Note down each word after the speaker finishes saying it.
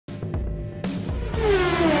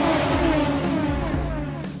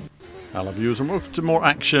Hello viewers and welcome to more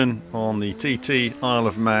action on the TT Isle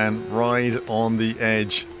of Man ride on the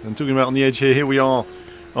edge. And talking about on the edge here we are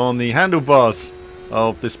on the handlebars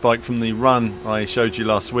of this bike from the run I showed you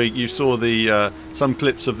last week. You saw the some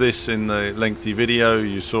clips of this in the lengthy video.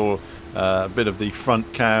 You saw a bit of the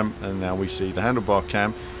front cam, and now we see the handlebar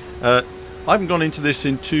cam. I haven't gone into this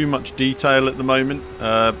in too much detail at the moment.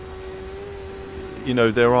 You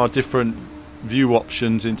know, there are different view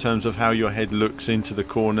options in terms of how your head looks into the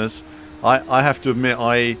corners. I have to admit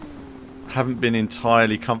I haven't been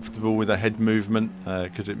entirely comfortable with the head movement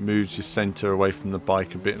because it moves your center away from the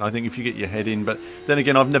bike a bit, and I think if you get your head in, but then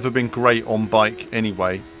again I've never been great on bike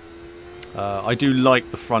anyway. I do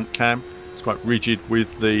like the front cam. It's quite rigid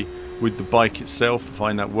with the bike itself. I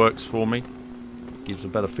find that works for me. It gives a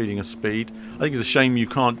better feeling of speed. I think it's a shame you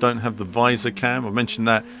don't have the visor cam. I mentioned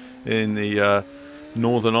that in the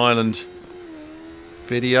Northern Ireland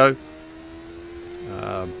video,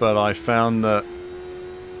 but I found that,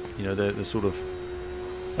 you know, they're sort of,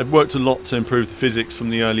 they've worked a lot to improve the physics from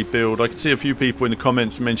the early build. I can see a few people in the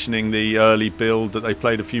comments mentioning the early build that they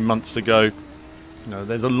played a few months ago. You know,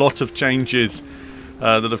 there's a lot of changes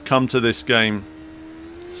that have come to this game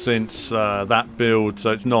since that build,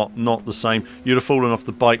 so it's not the same. You'd have fallen off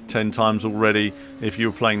the bike 10 times already if you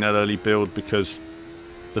were playing that early build, because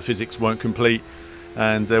the physics weren't complete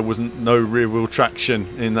and there wasn't no rear wheel traction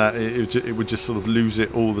in that. It would just sort of lose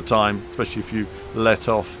it all the time, especially if you let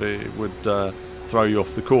off. It would throw you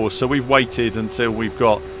off the course. So we've waited until we've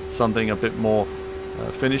got something a bit more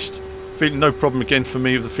finished. No problem again for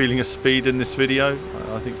me with the feeling of speed in this video.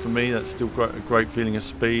 I think for me that's still a great feeling of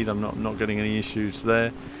speed. I'm not getting any issues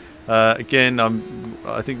there. Again,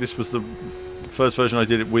 I think this was the first version I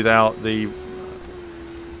did it without the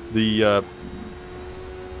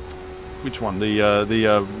which one?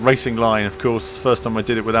 The racing line, of course. First time I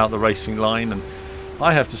did it without the racing line, and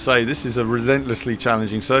I have to say this is a relentlessly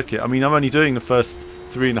challenging circuit. I mean, I'm only doing the first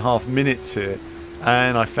 3.5 minutes here,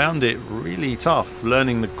 and I found it really tough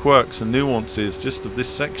learning the quirks and nuances just of this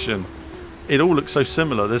section. It all looks so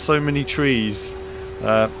similar. There's so many trees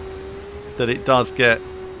that it does get,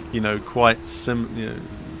 you know, it's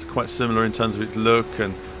quite similar in terms of its look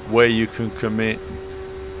and where you can commit.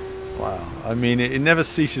 Wow, I mean, it never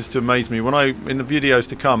ceases to amaze me. In the videos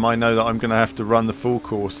to come, I know that I'm going to have to run the full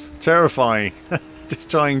course. Terrifying. Just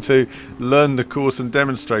trying to learn the course and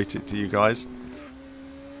demonstrate it to you guys.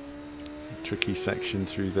 Tricky section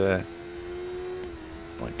through there.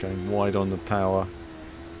 Like going wide on the power.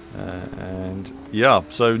 And yeah,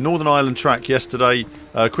 so Northern Ireland track yesterday.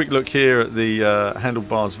 Quick look here at the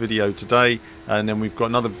handlebars video today. And then we've got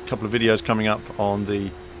another couple of videos coming up on the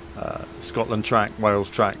Scotland track,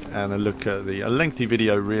 Wales track, and a look at a lengthy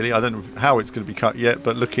video really. I don't know how it's going to be cut yet,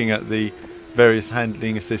 but looking at the various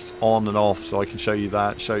handling assists on and off, so I can show you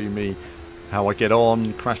that, show you me how I get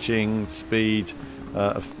on, crashing, speed,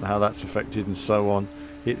 how that's affected and so on.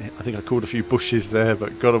 I think I caught a few bushes there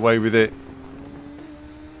but got away with it.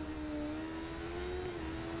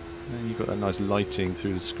 And you've got that nice lighting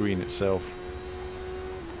through the screen itself.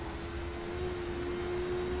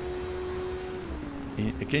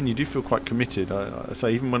 Again, you do feel quite committed. I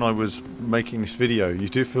say, even when I was making this video, you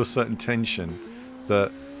do feel a certain tension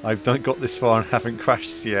that I've got this far and haven't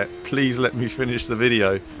crashed yet. Please let me finish the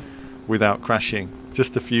video without crashing.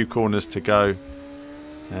 Just a few corners to go,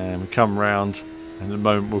 and we come round, and in a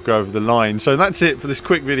moment we'll go over the line. So that's it for this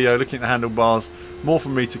quick video looking at the handlebars. More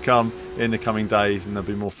from me to come in the coming days, and there'll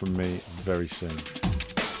be more from me very soon.